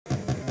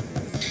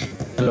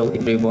Hello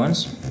everyone,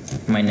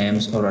 my name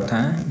is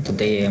Orata.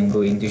 Today I'm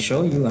going to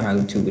show you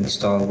how to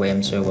install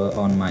Wamp Server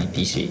on my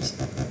PC.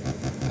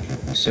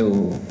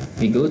 So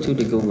we go to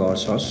the Google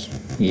source.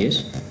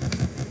 Yes.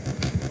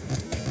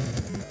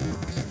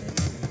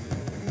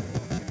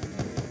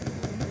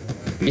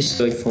 Please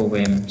search for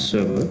Wamp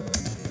Server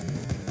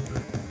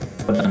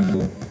for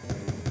download.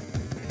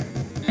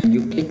 And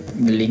you click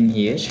the link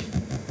here.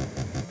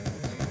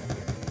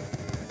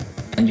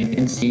 And you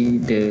can see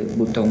the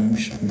button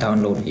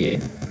download here.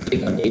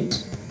 Click on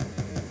it.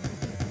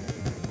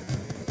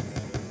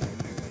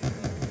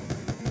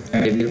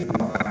 And it will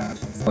pop up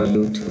for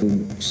you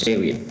to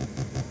save it.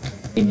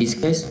 In this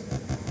case,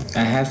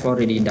 I have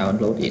already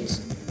downloaded it,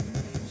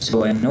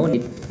 so I no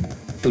need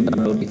to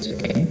download it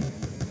again.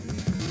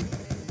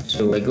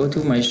 So I go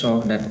to my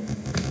source that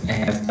I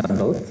have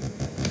downloaded.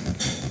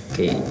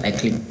 Okay, I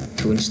click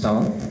to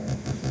install.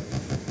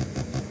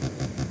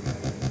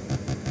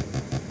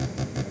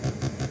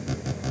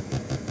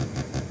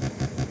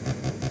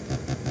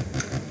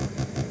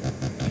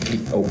 I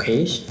click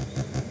OK.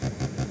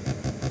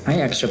 I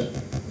accept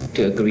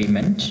the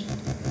agreement.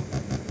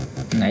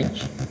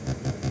 Next.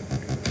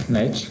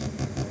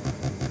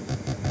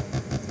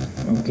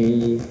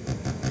 Okay,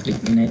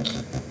 click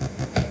next.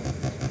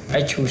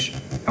 I choose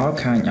all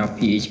kind of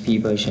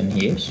PHP version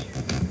here,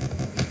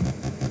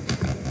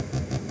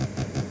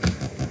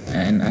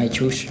 and I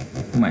choose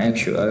my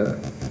actual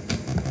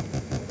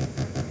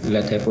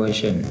letter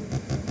version.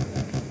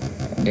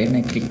 Then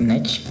I click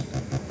next.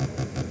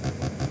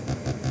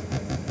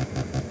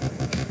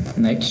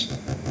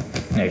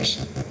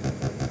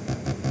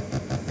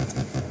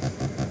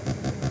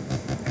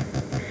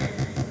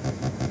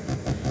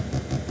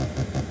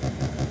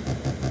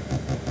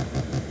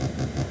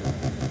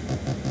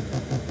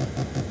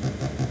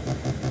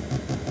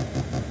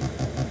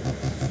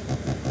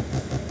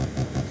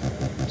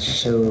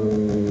 So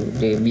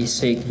the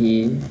mistake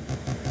here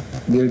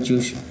will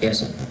choose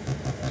as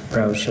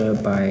browser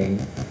by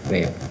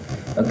web.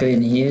 Okay,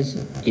 and here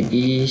it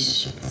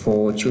is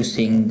for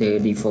choosing the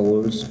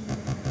default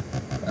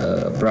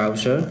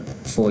browser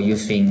for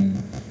using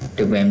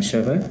the Wamp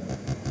server.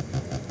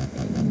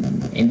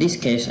 In this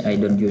case, I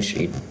don't use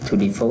it to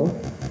default,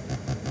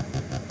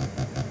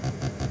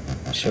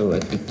 so I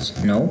click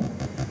no,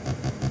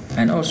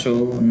 and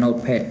also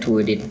notepad to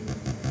edit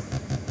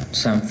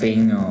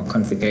something or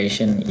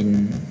configuration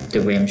in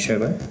the Wamp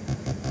server.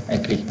 I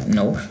click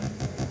no.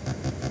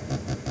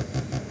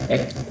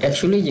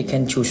 Actually, you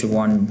can choose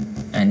one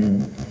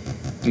and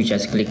you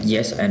just click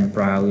yes and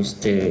browse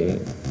the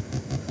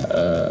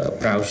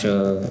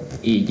browser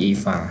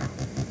exe file.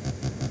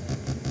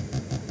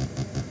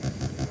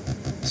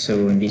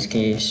 So in this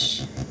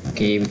case,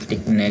 okay, we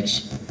click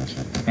next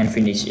and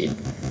finish it.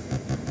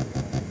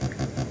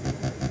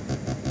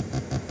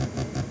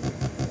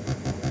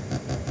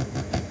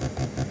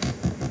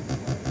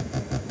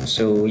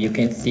 So you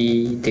can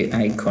see the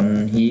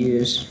icon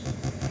here,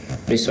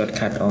 the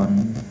shortcut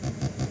on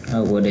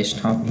our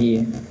desktop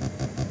here.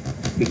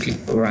 We click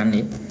run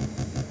it.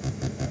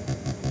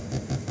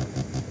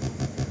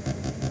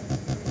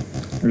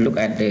 Look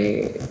at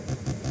the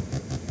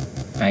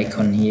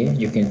icon here,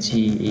 you can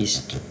see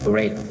it's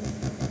red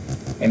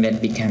and then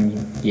become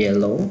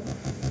yellow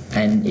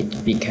and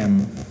it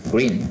become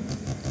green.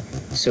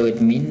 So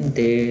it means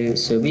the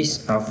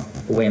service of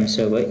Wamp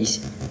server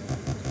is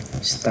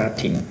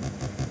starting.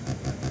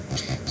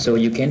 So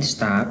you can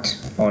start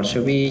all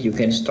service, you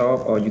can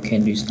stop, or you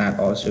can restart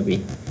all service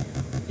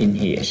in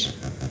here.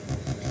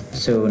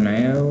 So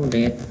now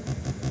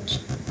let's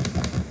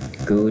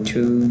go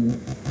to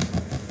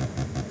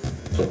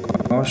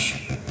course.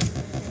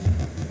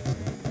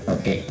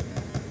 Okay,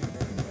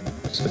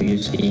 so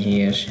you see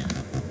here.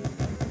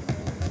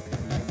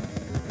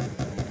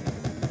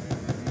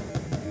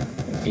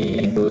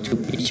 Okay, I go to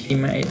PHP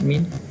my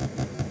admin.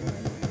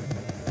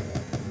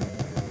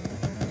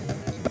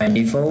 By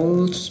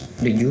default,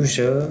 the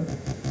user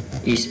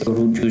is a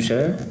root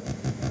user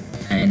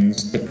and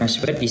the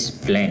password is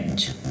blank.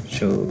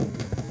 So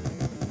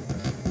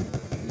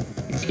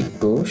click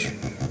goes.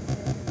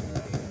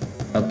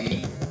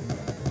 Okay.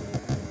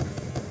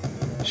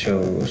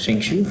 So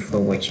thank you for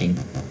watching.